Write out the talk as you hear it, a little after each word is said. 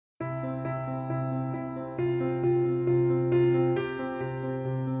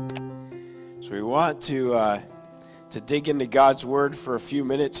So we want to dig into God's Word for a few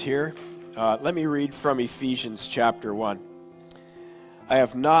minutes here. Let me read from Ephesians chapter 1. I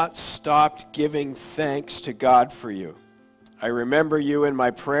have not stopped giving thanks to God for you. I remember you in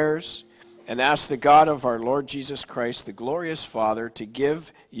my prayers and ask the God of our Lord Jesus Christ, the glorious Father, to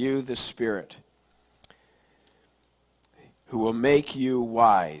give you the Spirit, who will make you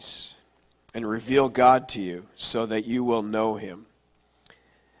wise and reveal God to you so that you will know him.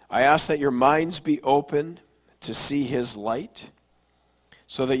 I ask that your minds be open to see his light,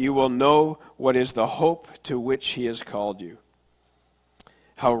 so that you will know what is the hope to which he has called you.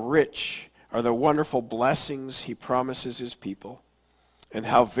 How rich are the wonderful blessings he promises his people, and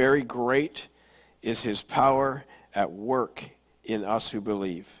how very great is his power at work in us who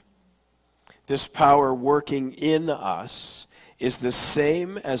believe. This power working in us is the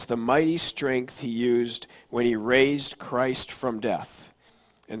same as the mighty strength he used when he raised Christ from death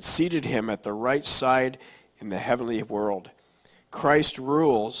and seated him at the right side in the heavenly world. Christ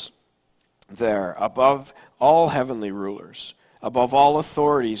rules there above all heavenly rulers, above all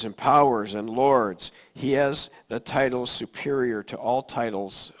authorities and powers and lords. He has the title superior to all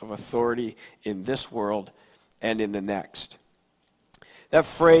titles of authority in this world and in the next. That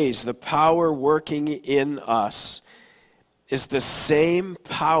phrase, the power working in us, is the same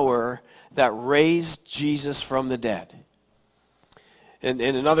power that raised Jesus from the dead. In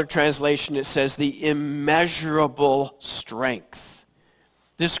another translation, it says the immeasurable strength.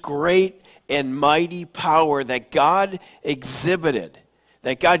 This great and mighty power that God exhibited,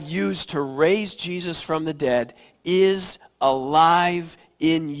 that God used to raise Jesus from the dead, is alive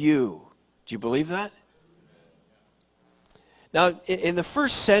in you. Do you believe that? Now, in the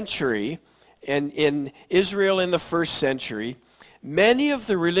first century, and in Israel in the first century, many of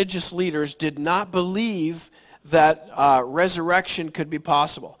the religious leaders did not believe that resurrection could be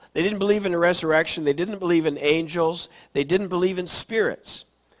possible. They didn't believe in a resurrection. They didn't believe in angels. They didn't believe in spirits.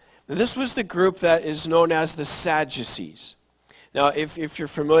 Now, this was the group that is known as the Sadducees. Now, if you're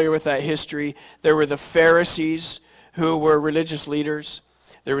familiar with that history, there were the Pharisees who were religious leaders.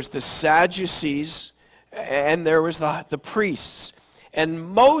 There was the Sadducees, and there was the priests. And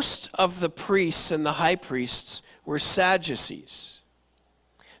most of the priests and the high priests were Sadducees.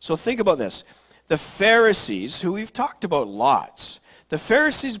 So think about this. The Pharisees, who we've talked about lots, the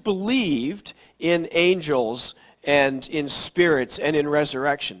Pharisees believed in angels and in spirits and in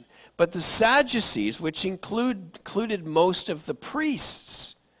resurrection. But the Sadducees, which included most of the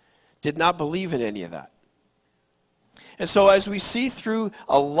priests, did not believe in any of that. And so as we see through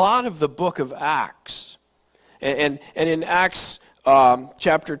a lot of the book of Acts, and in Acts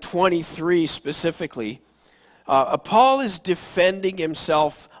chapter 23 specifically, Paul is defending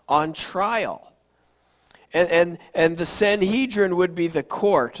himself on trial. And the Sanhedrin would be the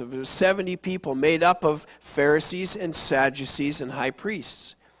court of 70 people made up of Pharisees and Sadducees and high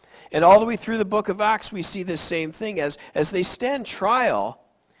priests. And all the way through the book of Acts, we see the same thing. As they stand trial,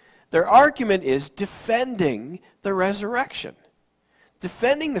 their argument is defending the resurrection,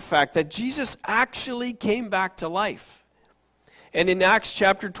 defending the fact that Jesus actually came back to life. And in Acts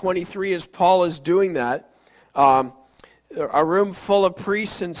chapter 23, as Paul is doing that, a room full of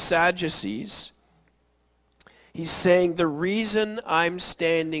priests and Sadducees, he's saying, the reason I'm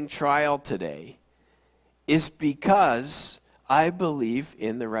standing trial today is because I believe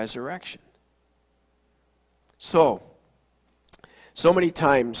in the resurrection. So many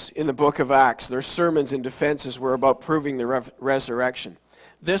times in the book of Acts, their sermons and defenses were about proving the resurrection.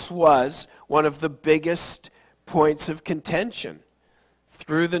 This was one of the biggest points of contention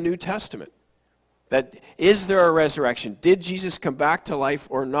through the New Testament. That is there a resurrection? Did Jesus come back to life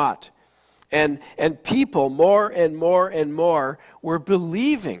or not? And people more and more and more were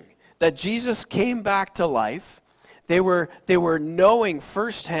believing that Jesus came back to life. They were knowing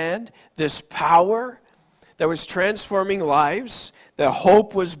firsthand this power that was transforming lives. The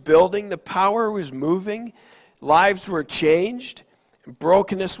hope was building. The power was moving. Lives were changed.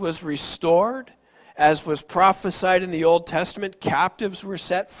 Brokenness was restored. As was prophesied in the Old Testament, captives were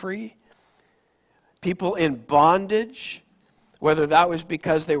set free. People in bondage, whether that was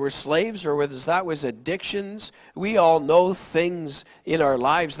because they were slaves or whether that was addictions, we all know things in our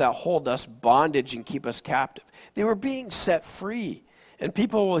lives that hold us bondage and keep us captive. They were being set free, and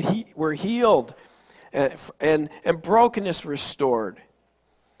people were healed, and brokenness restored.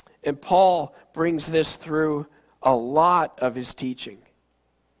 And Paul brings this through a lot of his teaching.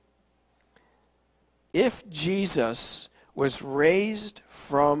 If Jesus was raised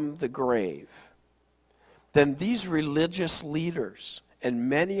from the grave, then these religious leaders and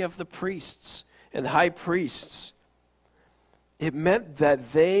many of the priests and high priests, it meant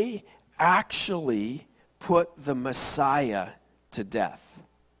that they actually put the Messiah to death.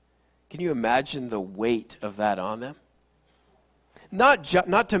 Can you imagine the weight of that on them? Not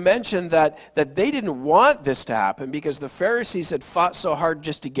to mention that they didn't want this to happen because the Pharisees had fought so hard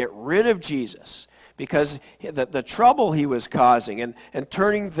just to get rid of Jesus because the trouble he was causing and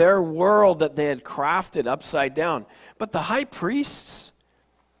turning their world that they had crafted upside down. But the high priests,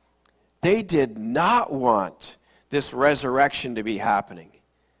 they did not want this resurrection to be happening.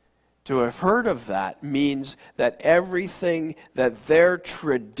 To have heard of that means that everything that their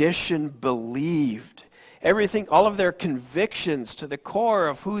tradition believed, everything, all of their convictions to the core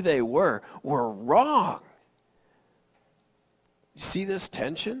of who they were wrong. You see this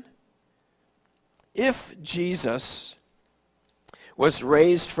tension? If Jesus was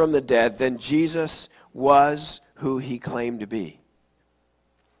raised from the dead, then Jesus was who he claimed to be.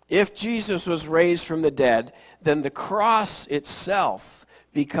 If Jesus was raised from the dead, then the cross itself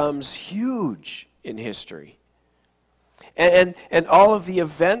becomes huge in history. And all of the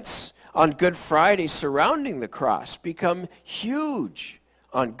events on Good Friday surrounding the cross become huge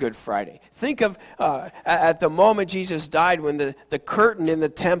on Good Friday. Think of at the moment Jesus died when the curtain in the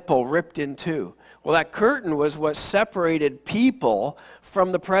temple ripped in two. Well, that curtain was what separated people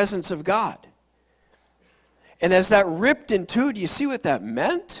from the presence of God. And as that ripped in two, do you see what that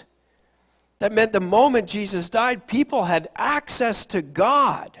meant? That meant the moment Jesus died, people had access to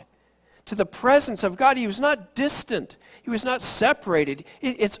God, to the presence of God. He was not distant. He was not separated.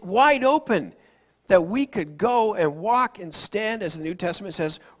 It's wide open that we could go and walk and stand, as the New Testament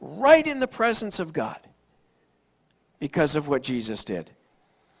says, right in the presence of God because of what Jesus did.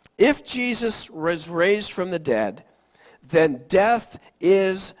 If Jesus was raised from the dead, then death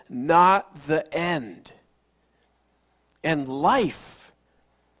is not the end. And life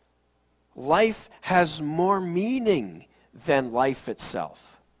has more meaning than life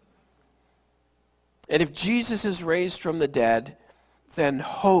itself. And if Jesus is raised from the dead, then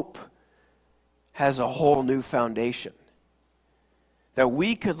hope has a whole new foundation. That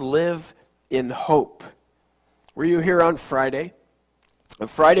we could live in hope. Were you here on Friday? On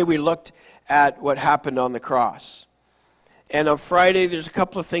Friday we looked at what happened on the cross. And on Friday, there's a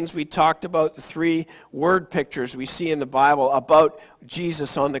couple of things we talked about, the 3 word pictures we see in the Bible about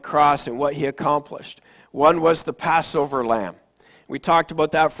Jesus on the cross and what he accomplished. One was the Passover lamb. We talked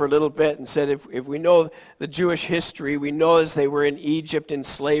about that for a little bit and said if we know the Jewish history, we know as they were in Egypt in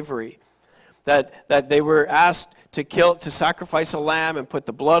slavery, that they were asked to sacrifice a lamb and put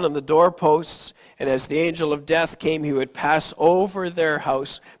the blood on the doorposts, and as the angel of death came, he would pass over their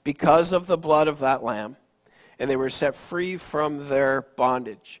house because of the blood of that lamb. And they were set free from their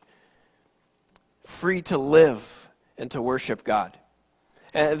bondage, free to live and to worship God.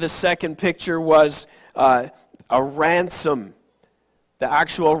 And the second picture was a ransom, the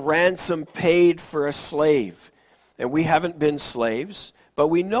actual ransom paid for a slave. And we haven't been slaves, but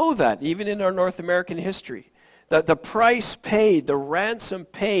we know that even in our North American history, that the price paid, the ransom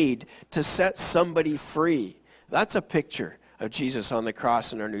paid to set somebody free. That's a picture of Jesus on the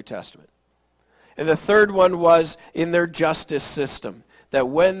cross in our New Testament. And the third one was in their justice system, that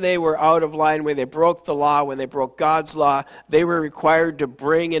when they were out of line, when they broke the law, when they broke God's law, they were required to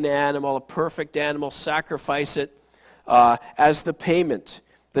bring an animal, a perfect animal, sacrifice it as the payment,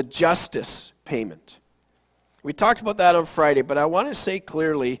 the justice payment. We talked about that on Friday, but I want to say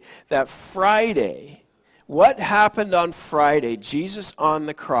clearly that Friday, what happened on Friday, Jesus on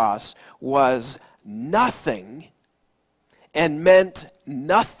the cross, was nothing and meant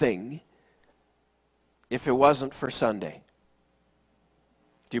nothing if it wasn't for Sunday.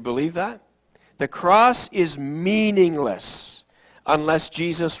 Do you believe that? The cross is meaningless unless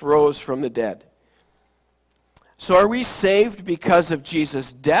Jesus rose from the dead. So are we saved because of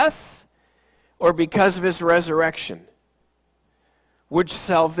Jesus' death or because of his resurrection? Would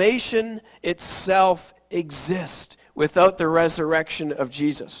salvation itself exist without the resurrection of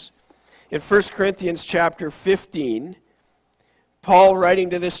Jesus? In 1 Corinthians chapter 15, Paul,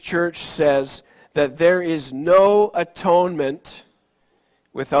 writing to this church, says that there is no atonement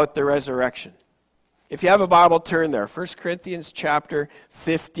without the resurrection. If you have a Bible, turn there. 1 Corinthians chapter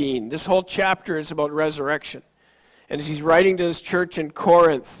 15. This whole chapter is about resurrection. And as he's writing to this church in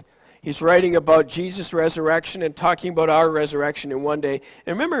Corinth, he's writing about Jesus' resurrection and talking about our resurrection in one day.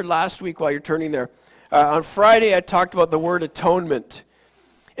 And remember last week while you're turning there, on Friday I talked about the word atonement.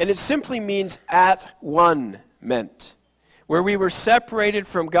 And it simply means at one meant, where we were separated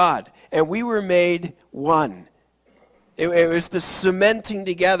from God and we were made one. It was the cementing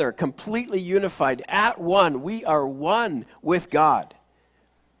together, completely unified, at one. We are one with God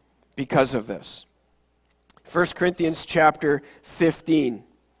because of this. 1 Corinthians chapter 15.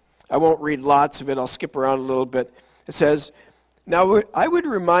 I won't read lots of it. I'll skip around a little bit. It says, "Now I would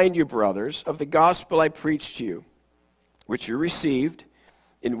remind you, brothers, of the gospel I preached to you, which you received,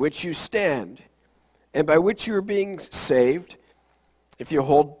 in which you stand, and by which you are being saved, if you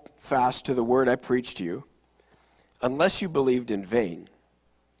hold fast to the word I preached to you, unless you believed in vain.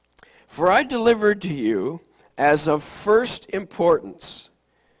 For I delivered to you as of first importance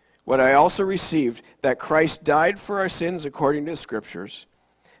what I also received, that Christ died for our sins according to the Scriptures,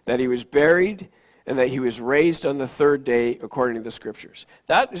 that he was buried, and that he was raised on the third day according to the Scriptures."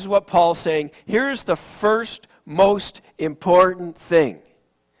 That is what Paul's saying. Here's the first most important thing.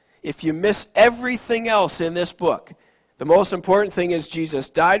 If you miss everything else in this book, the most important thing is Jesus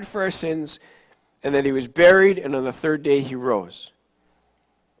died for our sins, and that he was buried, and on the third day he rose.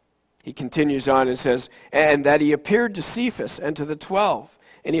 He continues on and says, "And that he appeared to Cephas and to the 12,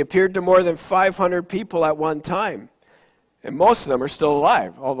 and he appeared to more than 500 people at one time. And most of them are still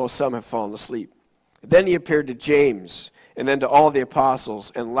alive, although some have fallen asleep. Then he appeared to James, and then to all the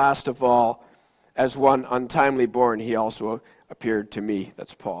apostles, and last of all, as one untimely born, he also appeared to me."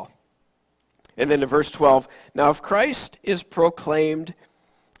 That's Paul. And then in verse 12, "Now if Christ is proclaimed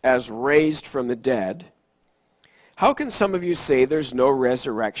as raised from the dead, how can some of you say there's no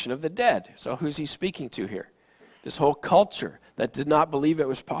resurrection of the dead?" So who's he speaking to here? This whole culture that did not believe it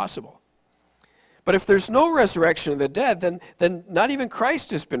was possible. But if there's no resurrection of the dead, then not even Christ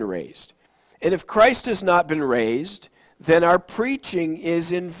has been raised. And if Christ has not been raised, then our preaching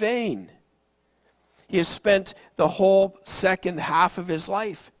is in vain. He has spent the whole second half of his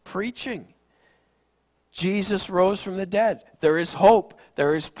life preaching. Jesus rose from the dead. There is hope.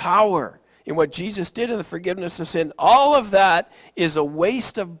 There is power in what Jesus did in the forgiveness of sin. All of that is a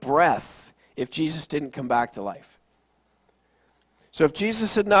waste of breath if Jesus didn't come back to life. So if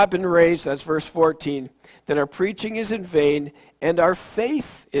Jesus had not been raised, that's verse 14, then our preaching is in vain and our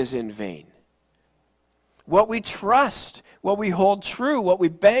faith is in vain. What we trust, what we hold true, what we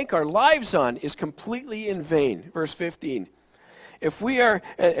bank our lives on is completely in vain. Verse 15, "If we are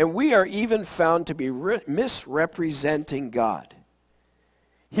even found to be misrepresenting God."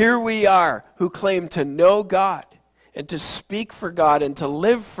 Here we are who claim to know God and to speak for God and to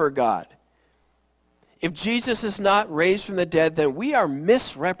live for God. If Jesus is not raised from the dead, then we are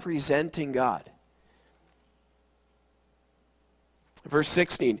misrepresenting God. Verse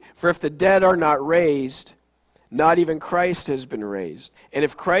 16, "For if the dead are not raised, not even Christ has been raised. And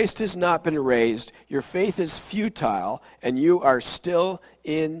if Christ has not been raised, your faith is futile, and you are still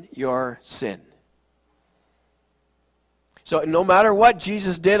in your sin." So no matter what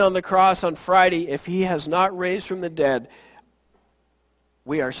Jesus did on the cross on Friday, if he has not raised from the dead,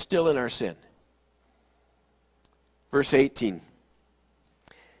 we are still in our sin. Verse 18,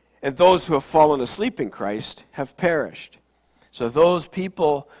 "And those who have fallen asleep in Christ have perished." So those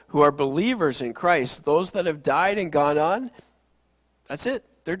people who are believers in Christ, those that have died and gone on, that's it.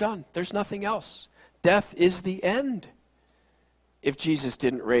 They're done. There's nothing else. Death is the end if Jesus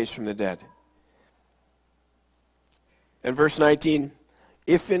didn't raise from the dead. And verse 19,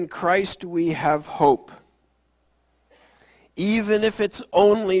 "If in Christ we have hope, even if it's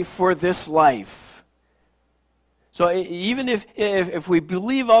only for this life." So even if we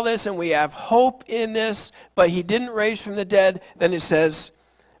believe all this and we have hope in this, but he didn't raise from the dead, then it says,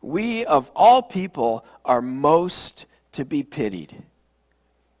 "We of all people are most to be pitied."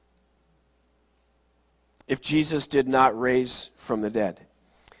 If Jesus did not raise from the dead.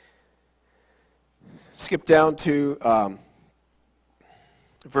 Skip down to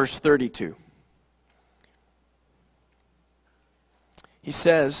verse 32. He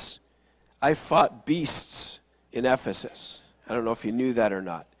says, "I fought beasts in Ephesus." I don't know if you knew that or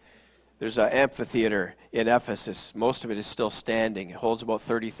not. There's an amphitheater in Ephesus. Most of it is still standing. It holds about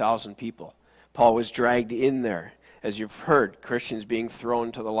 30,000 people. Paul was dragged in there. As you've heard, Christians being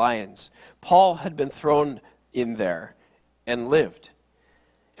thrown to the lions. Paul had been thrown in there and lived.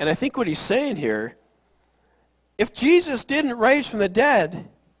 And I think what he's saying here, if Jesus didn't raise from the dead,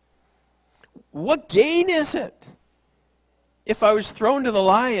 what gain is it if I was thrown to the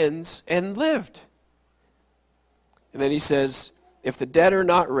lions and lived? And then he says, "If the dead are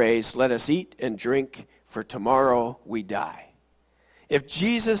not raised, let us eat and drink, for tomorrow we die." If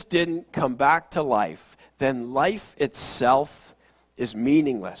Jesus didn't come back to life, then life itself is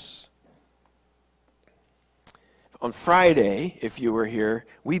meaningless. On Friday, if you were here,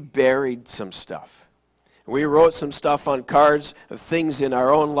 we buried some stuff. We wrote some stuff on cards of things in our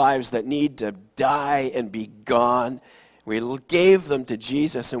own lives that need to die and be gone. We gave them to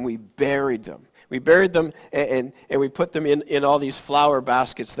Jesus and we buried them. We buried them and we put them in all these flower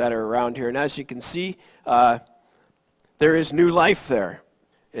baskets that are around here. And as you can see, there is new life there.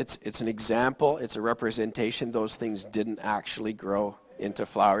 It's an example. It's a representation. Those things didn't actually grow into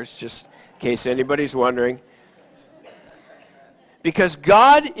flowers, just in case anybody's wondering. Because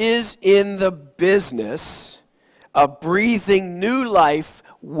God is in the business of breathing new life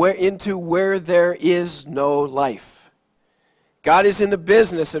into where there is no life. God is in the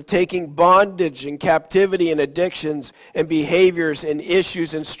business of taking bondage and captivity and addictions and behaviors and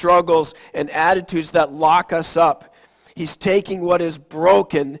issues and struggles and attitudes that lock us up. He's taking what is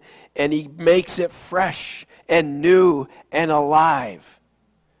broken and he makes it fresh and new and alive.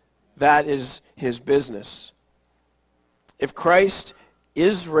 That is his business. If Christ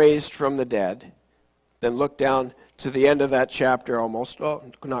is raised from the dead, then look down to the end of that chapter almost. Oh,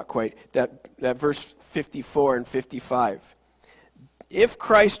 not quite. That verse 54 and 55. If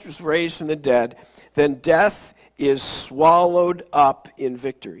Christ was raised from the dead, then death is swallowed up in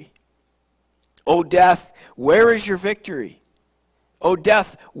victory. O death, where is your victory? O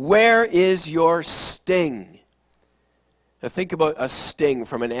death, where is your sting? Now think about a sting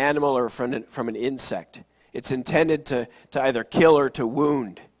from an animal or from an insect. It's intended to either kill or to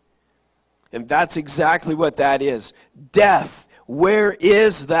wound. And that's exactly what that is. Death, where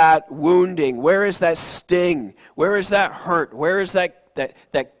is that wounding? Where is that sting? Where is that hurt? Where is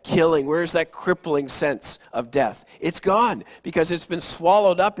that killing? Where is that crippling sense of death? It's gone because it's been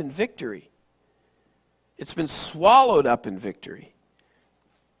swallowed up in victory. It's been swallowed up in victory.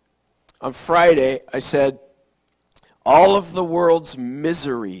 On Friday, I said, all of the world's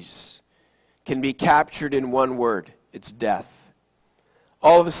miseries can be captured in one word. It's death.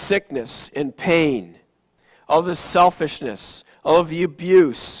 All the sickness and pain, all the selfishness, all of the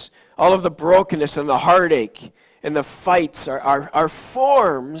abuse, all of the brokenness and the heartache and the fights are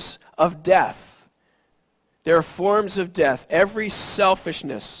forms of death. They're forms of death. Every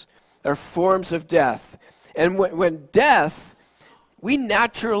selfishness are forms of death. And when death, we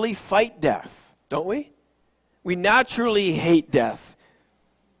naturally fight death, don't we? We naturally hate death.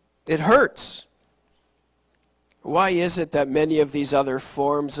 It hurts. Why is it that many of these other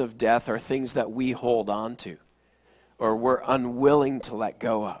forms of death are things that we hold on to or we're unwilling to let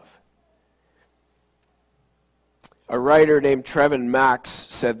go of? A writer named Trevin Max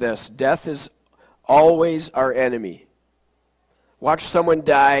said this: death is always our enemy. Watch someone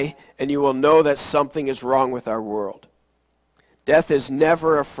die and you will know that something is wrong with our world. Death is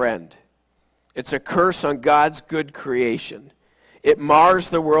never a friend. It's a curse on God's good creation. It mars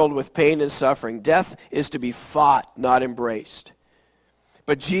the world with pain and suffering. Death is to be fought, not embraced.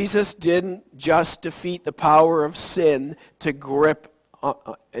 But Jesus didn't just defeat the power of sin to grip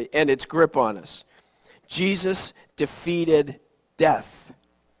and its grip on us. Jesus defeated death.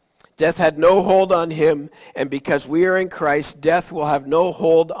 Death had no hold on him, and because we are in Christ, death will have no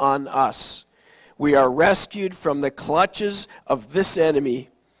hold on us. We are rescued from the clutches of this enemy,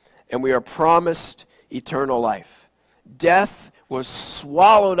 and we are promised eternal life. Death was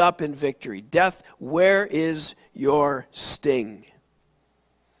swallowed up in victory. Death, where is your sting?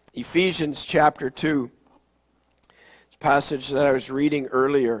 Ephesians chapter 2, passage that I was reading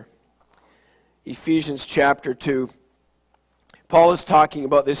earlier. Ephesians chapter 2. Paul is talking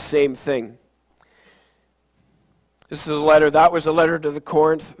about this same thing. This is a letter, that was a letter to the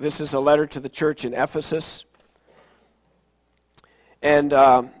Corinth. This is a letter to the church in Ephesus. And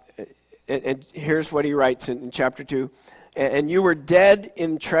here's what he writes in chapter 2. And you were dead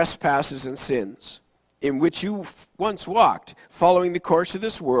in trespasses and sins, in which you once walked, following the course of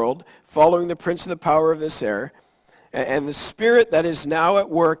this world, following the prince of the power of this air, and the spirit that is now at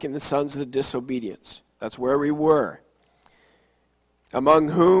work in the sons of the disobedience. That's where we were. Among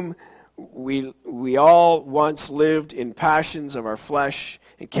whom we all once lived in passions of our flesh,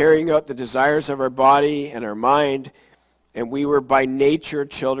 and carrying out the desires of our body and our mind, and we were by nature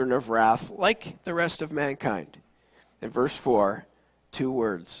children of wrath, like the rest of mankind. In verse 4, 2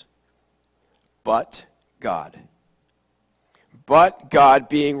 words. But God. But God,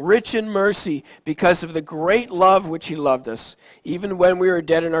 being rich in mercy, because of the great love which he loved us, even when we were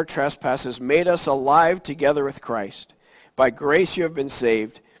dead in our trespasses, made us alive together with Christ. By grace you have been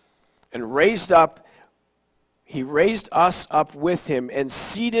saved, and he raised us up with him, and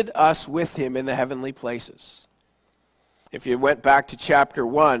seated us with him in the heavenly places. If you went back to chapter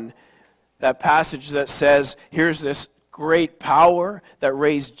 1, that passage that says, here's this great power that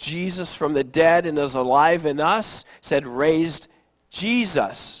raised Jesus from the dead and is alive in us, said raised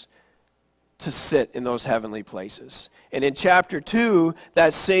Jesus to sit in those heavenly places. And in chapter 2,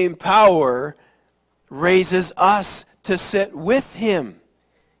 that same power raises us to sit with him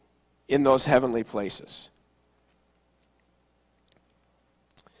in those heavenly places.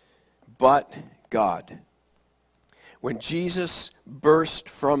 But God. When Jesus burst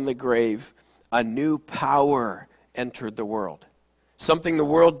from the grave, a new power entered the world, something the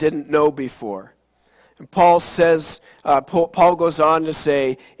world didn't know before. And Paul goes on to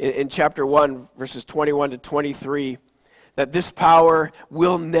say in chapter 1, verses 21 to 23, that this power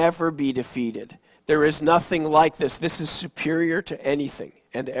will never be defeated. There is nothing like this. This is superior to anything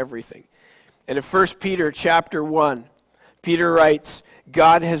and everything. And in 1 Peter chapter 1, Peter writes,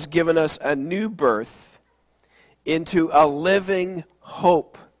 God has given us a new birth into a living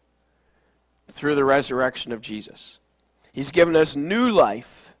hope through the resurrection of Jesus. He's given us new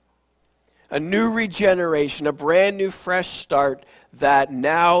life, a new regeneration, a brand new fresh start that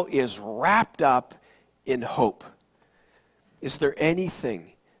now is wrapped up in hope. Is there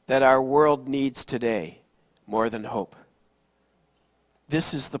anything that our world needs today more than hope?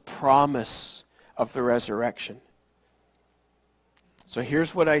 This is the promise of the resurrection. So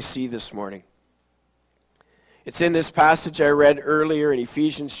here's what I see this morning. It's in this passage I read earlier in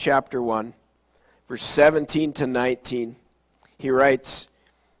Ephesians chapter 1, verse 17 to 19. He writes,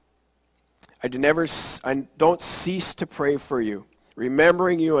 I don't cease to pray for you,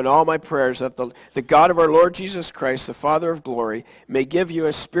 remembering you in all my prayers, that the God of our Lord Jesus Christ, the Father of glory, may give you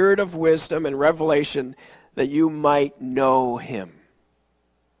a spirit of wisdom and revelation, that you might know him.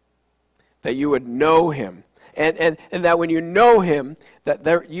 That you would know him. And that when you know him,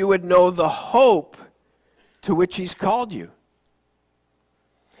 that you would know the hope to which he's called you.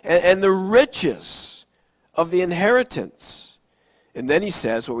 And the riches of the inheritance. And then he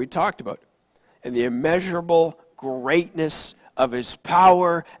says what we talked about. And the immeasurable greatness of his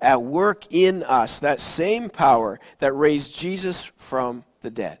power at work in us. That same power that raised Jesus from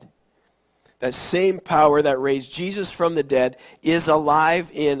the dead. That same power that raised Jesus from the dead is alive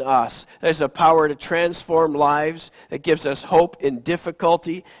in us. There's a power to transform lives that gives us hope in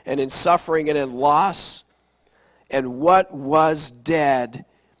difficulty and in suffering and in loss. And what was dead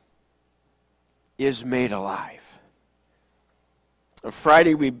is made alive. On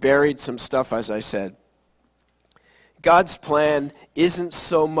Friday we buried some stuff, as I said. God's plan isn't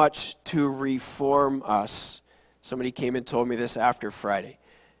so much to reform us. Somebody came and told me this after Friday.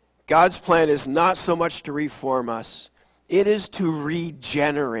 God's plan is not so much to reform us. It is to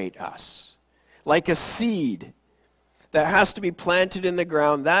regenerate us. Like a seed that has to be planted in the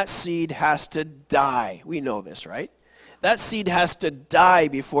ground, that seed has to die. We know this, right? That seed has to die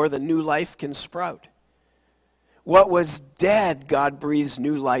before the new life can sprout. What was dead, God breathes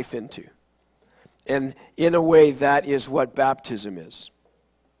new life into. And in a way, that is what baptism is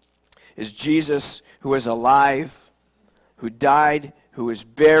Jesus who is alive, who died, who was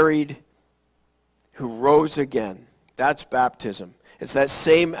buried, who rose again. That's baptism. It's that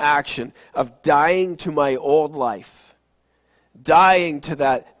same action of dying to my old life, dying to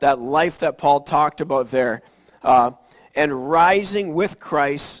that life that Paul talked about there, and rising with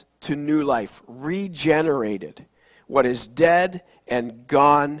Christ to new life, regenerated. What is dead and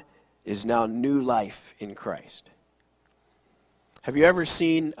gone is now new life in Christ. Have you ever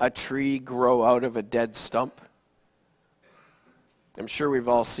seen a tree grow out of a dead stump? I'm sure we've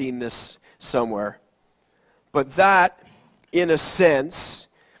all seen this somewhere. But that, in a sense,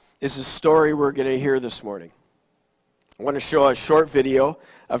 is the story we're going to hear this morning. I want to show a short video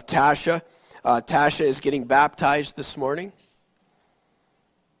of Tasha. Tasha is getting baptized this morning.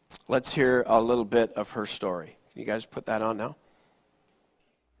 Let's hear a little bit of her story. Can you guys put that on now?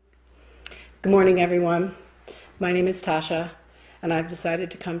 Good morning, everyone. My name is Tasha, and I've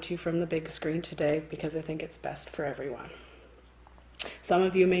decided to come to you from the big screen today because I think it's best for everyone. Some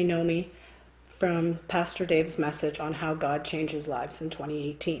of you may know me from Pastor Dave's message on how God changes lives in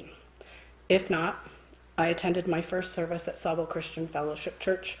 2018. If not, I attended my first service at Sauble Christian Fellowship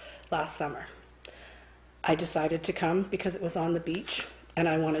Church last summer. I decided to come because it was on the beach and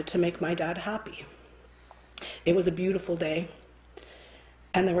I wanted to make my dad happy. It was a beautiful day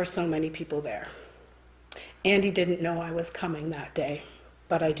and there were so many people there. Andy didn't know I was coming that day,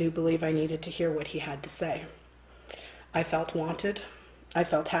 but I do believe I needed to hear what he had to say. I felt wanted, I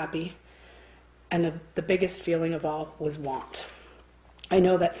felt happy, and the biggest feeling of all was want. I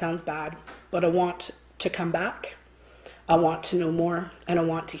know that sounds bad, but I want to come back, I want to know more, and I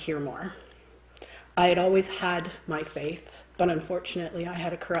want to hear more. I had always had my faith, but unfortunately I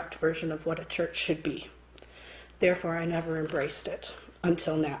had a corrupt version of what a church should be. Therefore, I never embraced it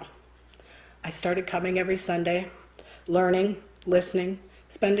until now. I started coming every Sunday, learning, listening,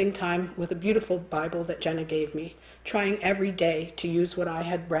 spending time with a beautiful Bible that Jenna gave me, trying every day to use what I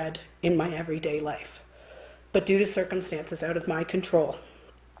had read in my everyday life. But due to circumstances out of my control,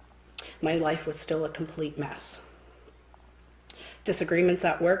 my life was still a complete mess. Disagreements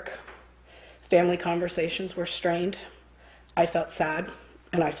at work, Family conversations were strained. I felt sad,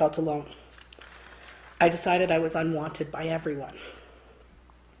 and I felt alone. I decided I was unwanted by everyone.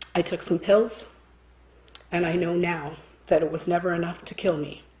 I took some pills, and I know now that it was never enough to kill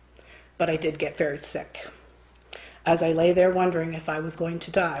me, but I did get very sick. As I lay there wondering if I was going to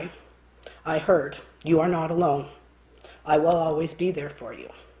die, I heard, "You are not alone. I will always be there for you."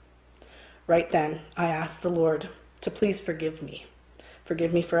 Right then, I asked the Lord to please forgive me.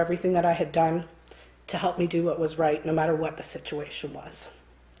 Forgive me for everything that I had done, to help me do what was right, no matter what the situation was.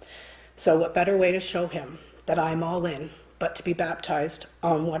 So what better way to show him that I'm all in, but to be baptized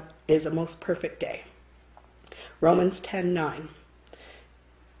on what is a most perfect day? Romans 10:9.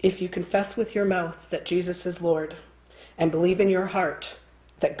 If you confess with your mouth that Jesus is Lord, and believe in your heart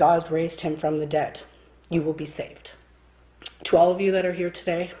that God raised him from the dead, you will be saved. To all of you that are here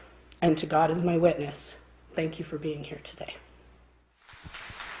today, and to God as my witness, thank you for being here today.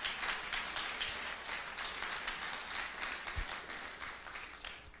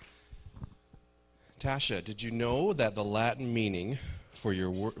 Tasha, did you know that the Latin meaning for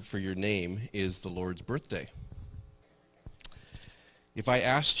your name is the Lord's birthday? If I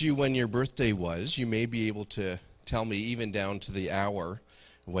asked you when your birthday was, you may be able to tell me even down to the hour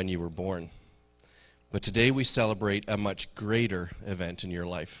when you were born. But today we celebrate a much greater event in your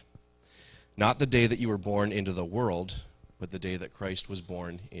life. Not the day that you were born into the world, but the day that Christ was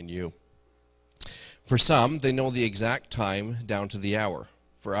born in you. For some, they know the exact time down to the hour.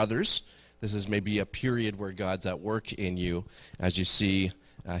 For others, this is maybe a period where God's at work in you as you see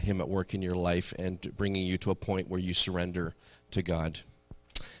him at work in your life and bringing you to a point where you surrender to God.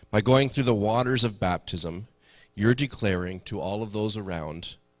 By going through the waters of baptism, you're declaring to all of those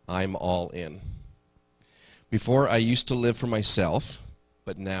around, I'm all in. Before, I used to live for myself,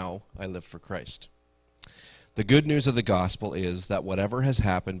 but now I live for Christ. The good news of the gospel is that whatever has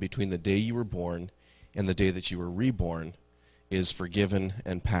happened between the day you were born and the day that you were reborn is forgiven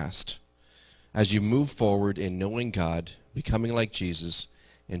and past. As you move forward in knowing God, becoming like Jesus,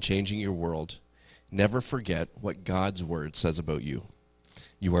 and changing your world, never forget what God's word says about you.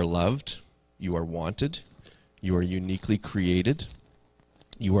 You are loved, you are wanted, you are uniquely created,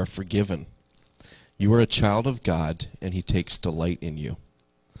 you are forgiven. You are a child of God, and he takes delight in you.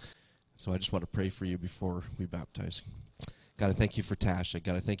 So I just want to pray for you before we baptize. God, I thank you for Tasha.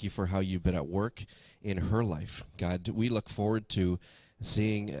 God, I thank you for how you've been at work in her life. God, we look forward to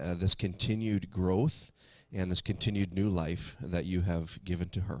seeing this continued growth and this continued new life that you have given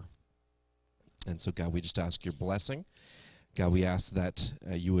to her. And so, God, we just ask your blessing. God, we ask that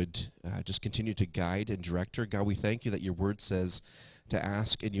you would just continue to guide and direct her. God, we thank you that your word says to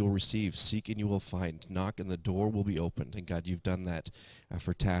ask and you will receive, seek and you will find, knock and the door will be opened. And God, you've done that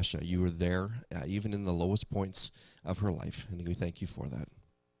for Tasha. You were there even in the lowest points of her life. And we thank you for that.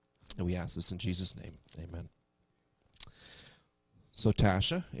 And we ask this in Jesus' name. Amen. So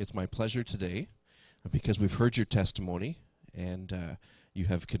Tasha, it's my pleasure today, because we've heard your testimony and you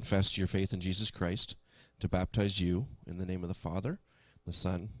have confessed your faith in Jesus Christ, to baptize you in the name of the Father, the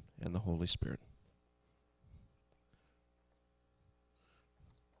Son, and the Holy Spirit.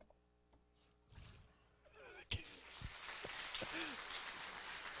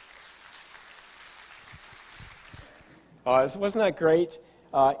 Wasn't that great?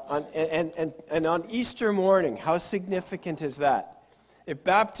 And on Easter morning, how significant is that? If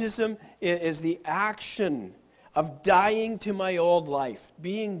baptism is the action of dying to my old life,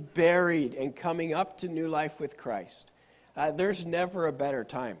 being buried and coming up to new life with Christ, there's never a better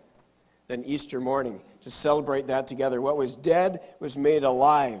time than Easter morning to celebrate that together. What was dead was made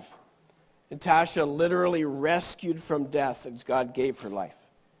alive. And Tasha literally rescued from death as God gave her life.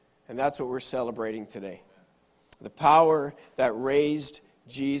 And that's what we're celebrating today. The power that raised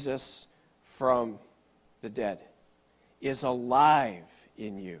Jesus from the dead is alive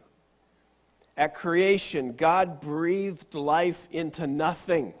in you. At creation, God breathed life into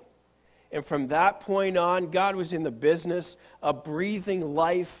nothing. And from that point on, God was in the business of breathing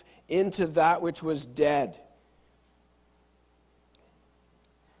life into that which was dead.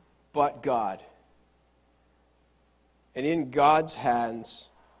 But God. And in God's hands,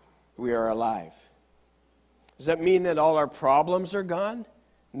 we are alive. Does that mean that all our problems are gone?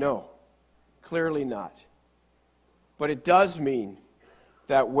 No, clearly not. But it does mean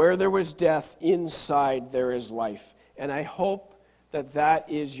that where there was death, inside there is life. And I hope that that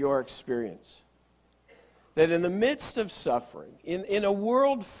is your experience. That in the midst of suffering, in a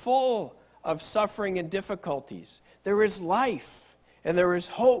world full of suffering and difficulties, there is life, and there is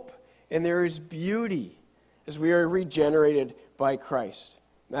hope, and there is beauty as we are regenerated by Christ.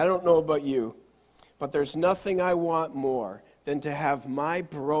 And I don't know about you, but there's nothing I want more than to have my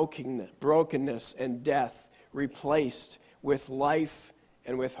brokenness and death replaced with life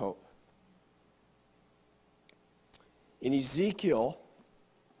and with hope. In Ezekiel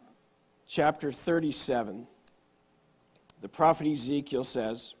chapter 37, the prophet Ezekiel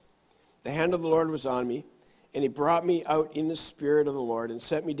says, "The hand of the Lord was on me, and he brought me out in the spirit of the Lord and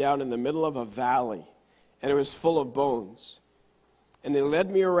set me down in the middle of a valley, and it was full of bones. And he led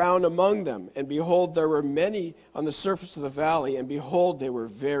me around among them, and behold, there were many on the surface of the valley, and behold, they were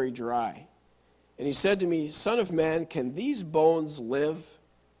very dry. And he said to me, Son of man, can these bones live?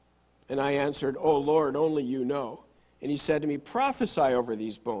 And I answered, O Lord, only you know. And he said to me, Prophesy over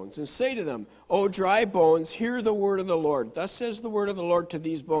these bones, and say to them, O dry bones, hear the word of the Lord. Thus says the word of the Lord to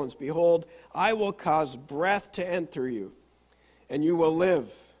these bones, Behold, I will cause breath to enter you, and you will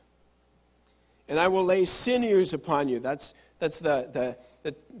live. And I will lay sinews upon you." That's the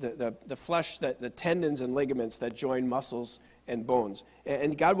flesh, the tendons and ligaments that join muscles and bones.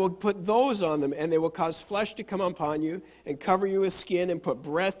 And God will put those on them, and they will cause flesh to come upon you and cover you with skin and put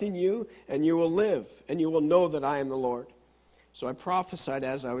breath in you, and you will live, and you will know that I am the Lord. So I prophesied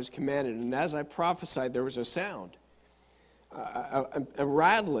as I was commanded, and as I prophesied, there was a sound, a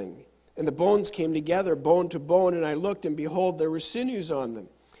rattling, and the bones came together, bone to bone, and I looked, and behold, there were sinews on them.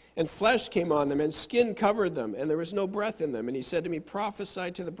 And flesh came on them, and skin covered them, and there was no breath in them. And he said to me, Prophesy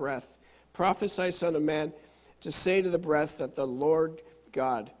to the breath, prophesy, Son of man, to say to the breath that the Lord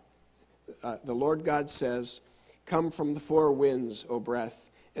God says, Come from the four winds, O breath,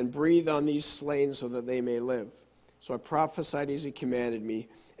 and breathe on these slain so that they may live. So I prophesied as he commanded me,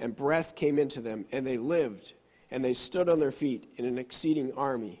 and breath came into them, and they lived, and they stood on their feet in an exceeding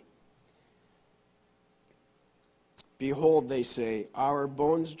army. Behold, they say, Our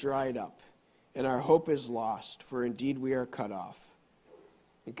bones dried up, and our hope is lost, for indeed we are cut off.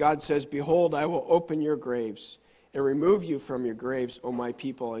 And God says, Behold, I will open your graves, and remove you from your graves, O my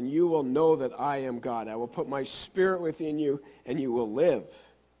people, and you will know that I am God. I will put my spirit within you, and you will live.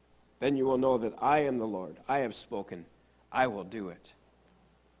 Then you will know that I am the Lord. I have spoken. I will do it.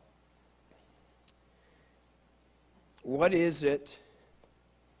 What is it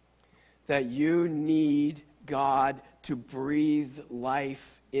that you need God to breathe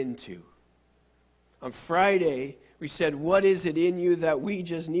life into? On Friday, we said, what is it in you that we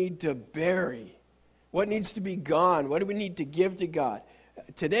just need to bury? What needs to be gone? What do we need to give to God?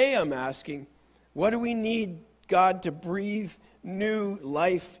 Today I'm asking, what do we need God to breathe new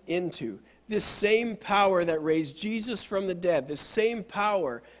life into? This same power that raised Jesus from the dead, this same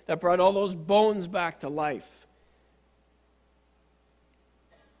power that brought all those bones back to life.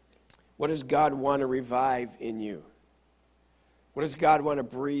 What does God want to revive in you? What does God want to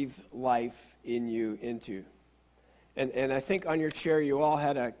breathe life in you into? And I think on your chair you all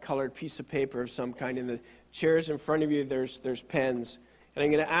had a colored piece of paper of some kind. In the chairs in front of you there's pens. And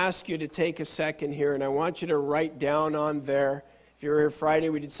I'm going to ask you to take a second here, and I want you to write down on there. If you were here Friday,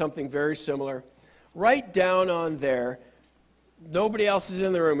 we did something very similar. Write down on there, nobody else is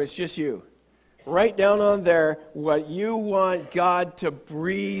in the room, it's just you. Write down on there what you want God to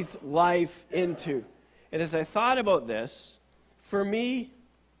breathe life into. And as I thought about this, for me,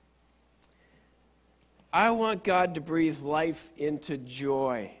 I want God to breathe life into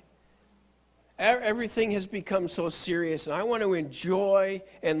joy. Everything has become so serious, and I want to enjoy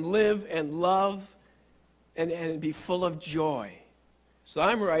and live and love and be full of joy. So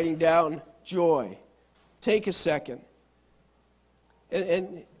I'm writing down joy. Take a second.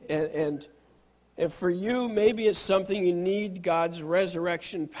 And for you, maybe it's something you need God's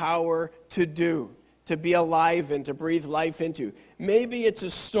resurrection power to do, to be alive in, to breathe life into. Maybe it's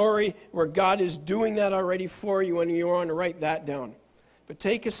a story where God is doing that already for you, and you want to write that down. But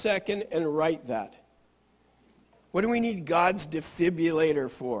take a second and write that. What do we need God's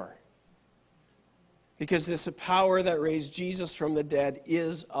defibrillator for? Because this power that raised Jesus from the dead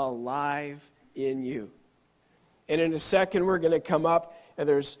is alive in you. And in a second, we're going to come up, and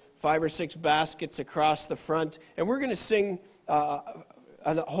there's 5 or 6 baskets across the front, and we're going to sing a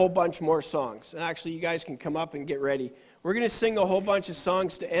whole bunch more songs. And actually, you guys can come up and get ready. We're going to sing a whole bunch of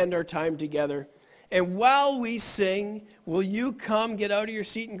songs to end our time together. And while we sing, will you come, get out of your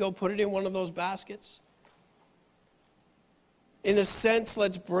seat, and go put it in one of those baskets? In a sense,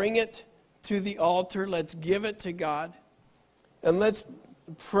 let's bring it to the altar. Let's give it to God. And let's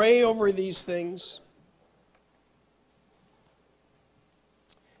pray over these things.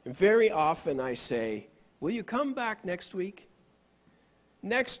 And very often I say, will you come back next week?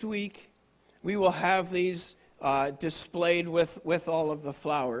 Next week, we will have these displayed with all of the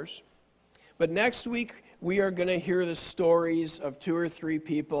flowers. But next week, we are going to hear the stories of 2 or 3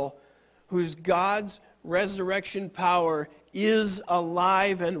 people whose God's resurrection power is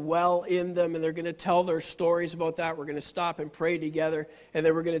alive and well in them, and they're going to tell their stories about that. We're going to stop and pray together, and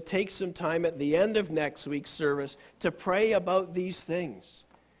then we're going to take some time at the end of next week's service to pray about these things.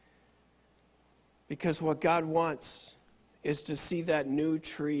 Because what God wants is to see that new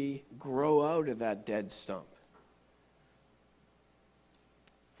tree grow out of that dead stump.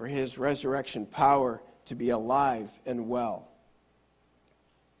 For his resurrection power to be alive and well.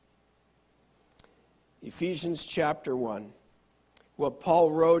 Ephesians chapter 1. What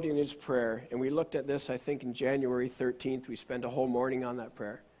Paul wrote in his prayer, and we looked at this, I think, in January 13th. We spent a whole morning on that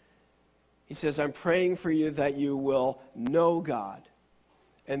prayer. He says, I'm praying for you that you will know God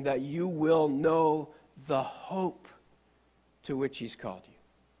and that you will know the hope to which he's called you.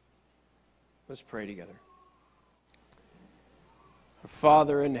 Let's pray together. Our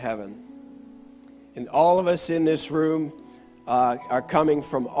Father in heaven, and all of us in this room are coming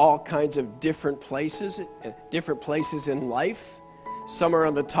from all kinds of different places in life. Some are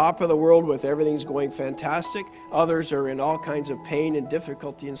on the top of the world with everything's going fantastic. Others are in all kinds of pain and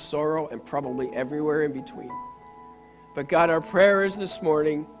difficulty and sorrow and probably everywhere in between. But God, our prayer is this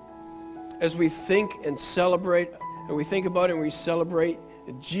morning, as we think and celebrate, and we think about and we celebrate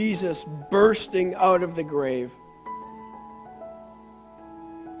Jesus bursting out of the grave,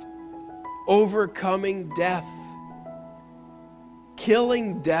 overcoming death,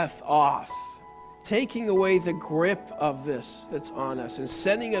 killing death off, taking away the grip of this that's on us and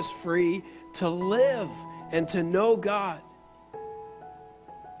setting us free to live and to know God.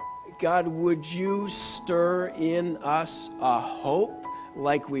 God, would you stir in us a hope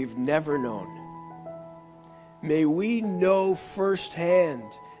like we've never known? May we know firsthand,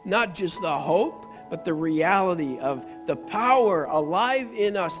 not just the hope, but the reality of the power alive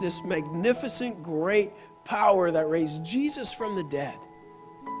in us, this magnificent, great power that raised Jesus from the dead.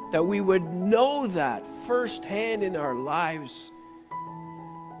 That we would know that firsthand in our lives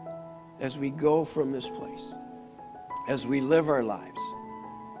as we go from this place, as we live our lives.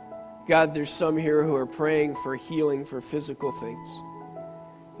 God, there's some here who are praying for healing for physical things.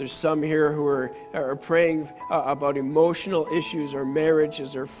 There's some here who are praying about emotional issues or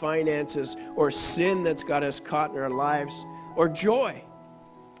marriages or finances or sin that's got us caught in our lives or joy.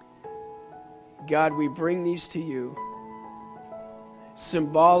 God, we bring these to you.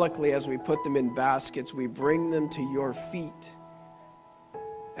 Symbolically, as we put them in baskets, we bring them to your feet,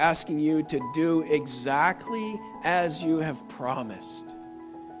 asking you to do exactly as you have promised,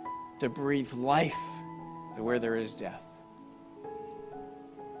 to breathe life to where there is death.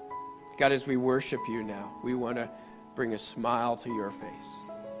 God, as we worship you now, we want to bring a smile to your face.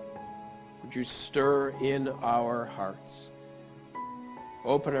 Would you stir in our hearts?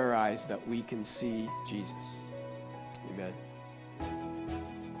 Open our eyes that we can see Jesus. Amen.